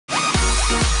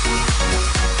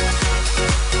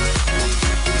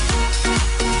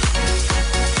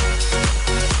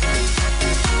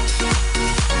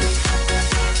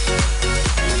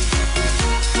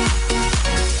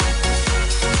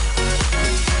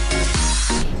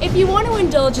If you want to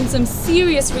indulge in some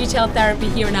serious retail therapy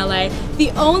here in LA,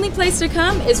 the only place to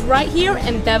come is right here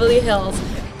in Beverly Hills.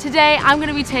 Today I'm going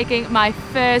to be taking my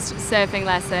first surfing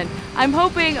lesson. I'm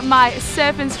hoping my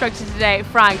surf instructor today,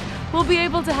 Frank, will be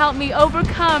able to help me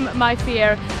overcome my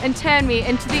fear and turn me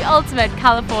into the ultimate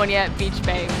California beach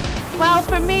babe. Well,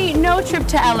 for me, no trip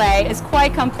to LA is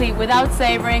quite complete without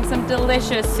savoring some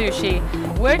delicious sushi.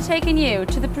 We're taking you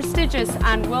to the prestigious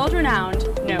and world-renowned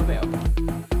Nobu.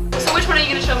 So which one are you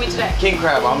going to show me today? King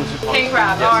crab. King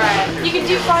crab, yes, alright. You can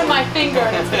deep fry my finger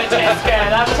and it's going to taste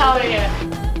good, I'm telling you.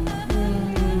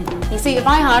 You see, if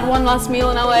I had one last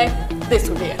meal in LA, this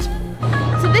would be it.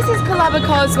 So this is Colaba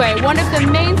Causeway, one of the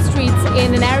main streets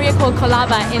in an area called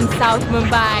Colaba in South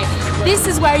Mumbai. This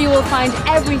is where you will find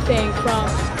everything from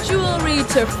jewelry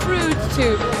to fruit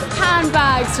to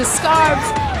handbags to scarves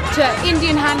to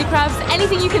Indian handicrafts.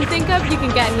 Anything you can think of, you can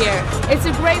get here. It's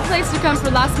a great place to come for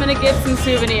last minute gifts and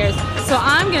souvenirs. So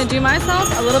I'm going to do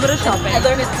myself a little bit of shopping. I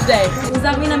learned it today. Does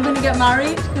that mean I'm going to get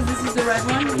married? Because this is the red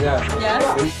one? Yeah.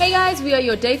 Yeah? Hey guys, we are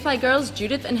your Dayfly girls,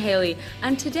 Judith and Haley.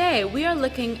 And today we are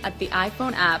looking at the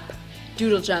iPhone app,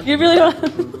 Doodle Jump. You really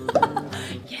don't?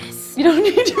 Yes. You don't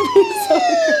need to be so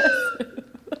aggressive.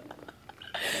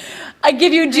 I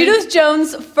give you Judith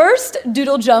Jones' first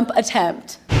doodle jump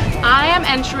attempt. I am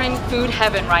entering food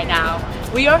heaven right now.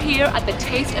 We are here at the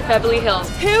Taste of Beverly Hills.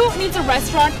 Who needs a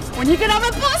restaurant when you can have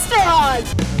a poster on?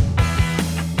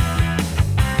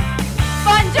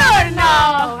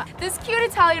 Buongiorno! This cute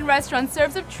Italian restaurant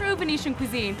serves up true Venetian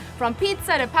cuisine, from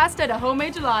pizza to pasta to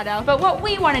homemade gelato. But what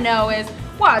we want to know is,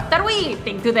 what are we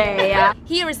eating today?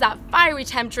 Here is that fiery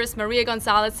temptress Maria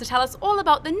Gonzalez to tell us all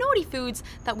about the naughty foods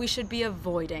that we should be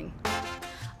avoiding.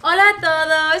 Hola a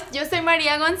todos, yo soy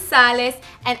Maria Gonzalez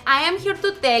and I am here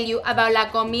to tell you about la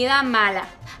comida mala.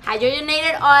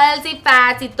 Hydrogenated oils y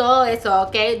fats y todo eso,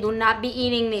 okay? Do not be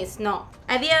eating this, no.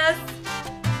 Adios.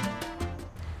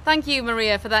 Thank you,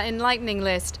 Maria, for that enlightening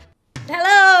list.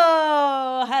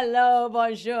 Hello, hello,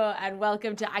 bonjour, and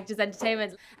welcome to Actors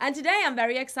Entertainment. And today I'm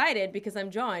very excited because I'm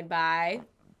joined by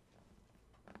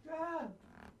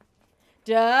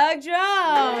Doug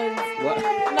Jones.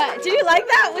 Did you like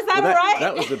that? Was that right?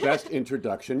 That was the best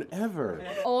introduction ever.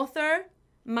 Author,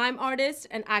 mime artist,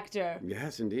 and actor.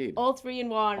 Yes, indeed. All three in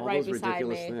one, all right those beside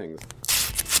ridiculous me. Things.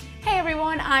 Hey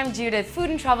everyone, I'm Judith, food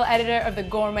and travel editor of the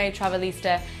Gourmet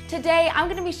Travelista. Today I'm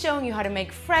going to be showing you how to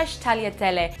make fresh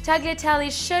tagliatelle.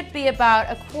 Tagliatelle should be about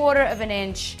 1/4 of an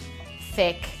inch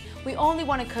thick. We only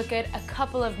want to cook it a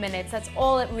couple of minutes, that's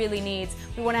all it really needs.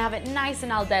 We want to have it nice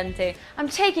and al dente. I'm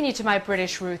taking you to my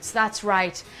British roots, that's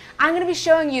right. I'm going to be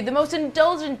showing you the most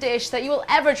indulgent dish that you will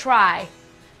ever try.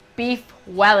 Beef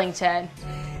Wellington.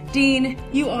 Dean,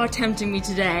 you are tempting me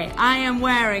today. I am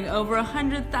wearing over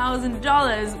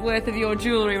 $100,000 worth of your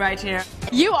jewelry right here.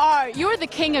 You're the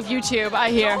king of YouTube,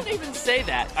 I hear. Don't even say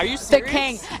that. Are you serious? The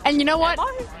king. And you know what?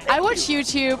 I watch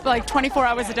YouTube like 24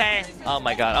 hours a day. Oh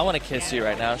my god, I want to kiss you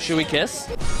right now. Should we kiss?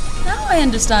 Now I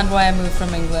understand why I moved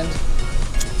from England.